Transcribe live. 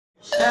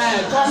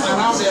Come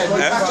around the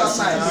departure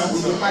side.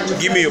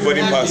 Give me your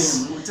boarding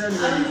pass.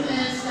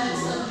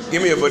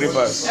 Give me your boarding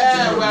pass.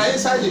 We're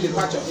inside the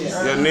departure.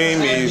 Your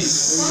name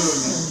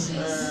is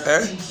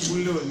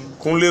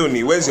Kunle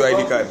Oni. Where's your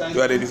ID card?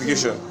 Your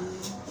identification.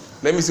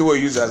 Let me see what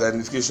you use as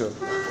identification.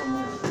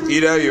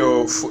 Either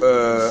your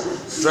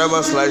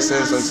driver's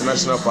license or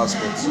international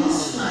passport.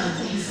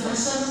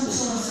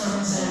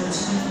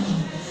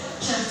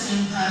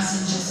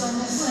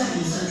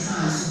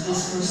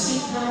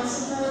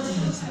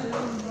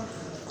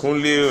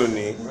 Kunle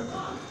Oni.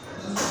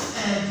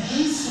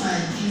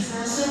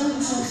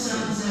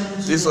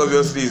 This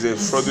obviously is a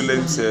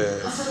fraudulent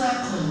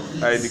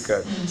ID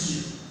card.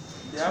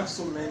 They have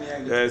so many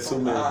ID cards. So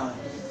many.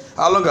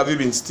 How long have you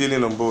been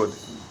stealing on board?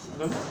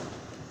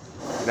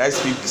 Did I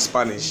speak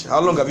Spanish? How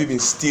long have you been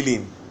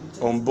stealing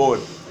on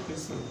board?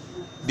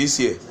 This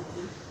year.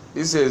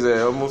 This year is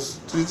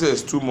this year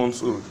is 2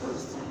 months old.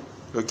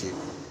 Okay.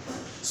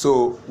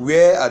 So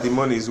where are the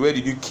monies? Where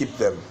did you keep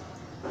them?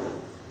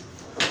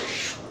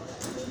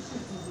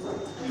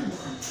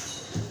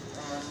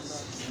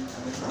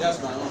 That's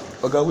my own.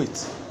 Okay,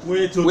 wait.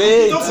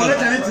 Wait. Don't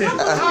collect anything.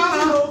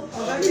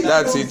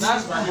 That's it.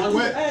 That's my money.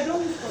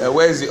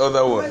 Where is the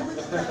other one?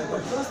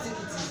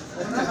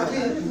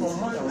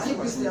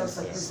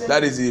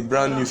 That is a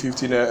brand new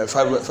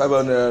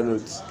 500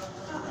 notes.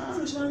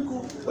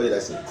 What did I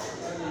say?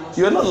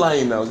 You are not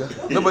lying now. Okay?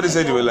 Nobody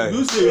said you were lying.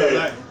 You say you are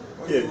lying.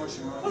 Yeah.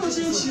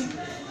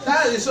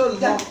 That is so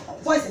long.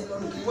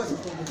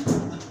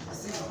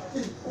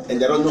 And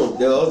they don't know.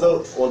 There are other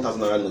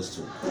 1,000 naira notes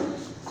too.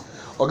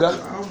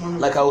 Oga,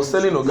 like I was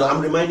telling Oga. No,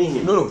 I'm reminding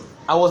him. No.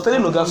 I was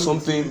telling Oga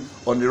something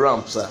on the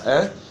ramp,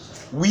 sir.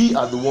 We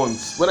are the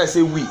ones. When I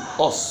say we,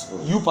 us,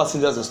 you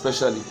passengers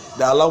especially,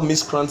 that allow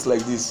miscreants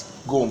like this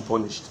go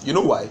unpunished. You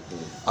know why?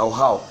 Or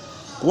how?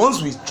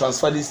 Once we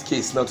transfer this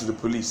case now to the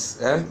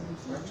police,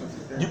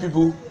 you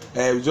people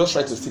just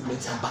write a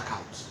statement and back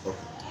out.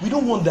 We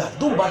don't want that.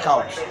 Don't back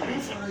out.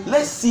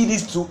 Let's see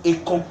this to a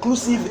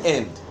conclusive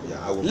end.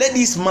 Let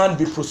this man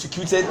be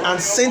prosecuted and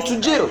sent to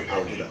jail,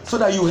 so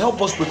that you help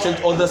us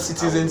protect other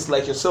citizens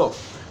like yourself.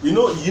 You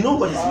know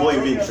what is more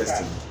even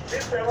interesting?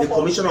 The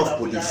Commissioner of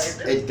Police,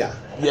 Edgar,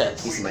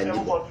 is my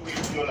neighbor.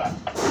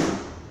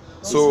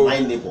 So,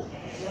 he's my neighbor.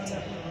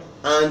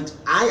 And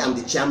I am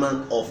the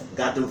chairman of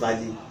Garden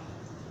Valley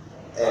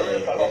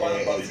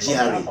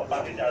GRA,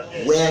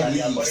 where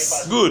he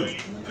lives.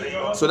 Good.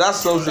 So that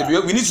solves it.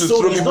 We need to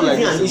throw people like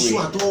this away. It's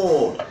not an issue at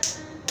all.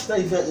 It's not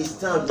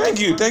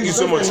even, Thank you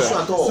so much, sir.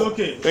 It's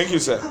okay. Thank you,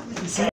 sir.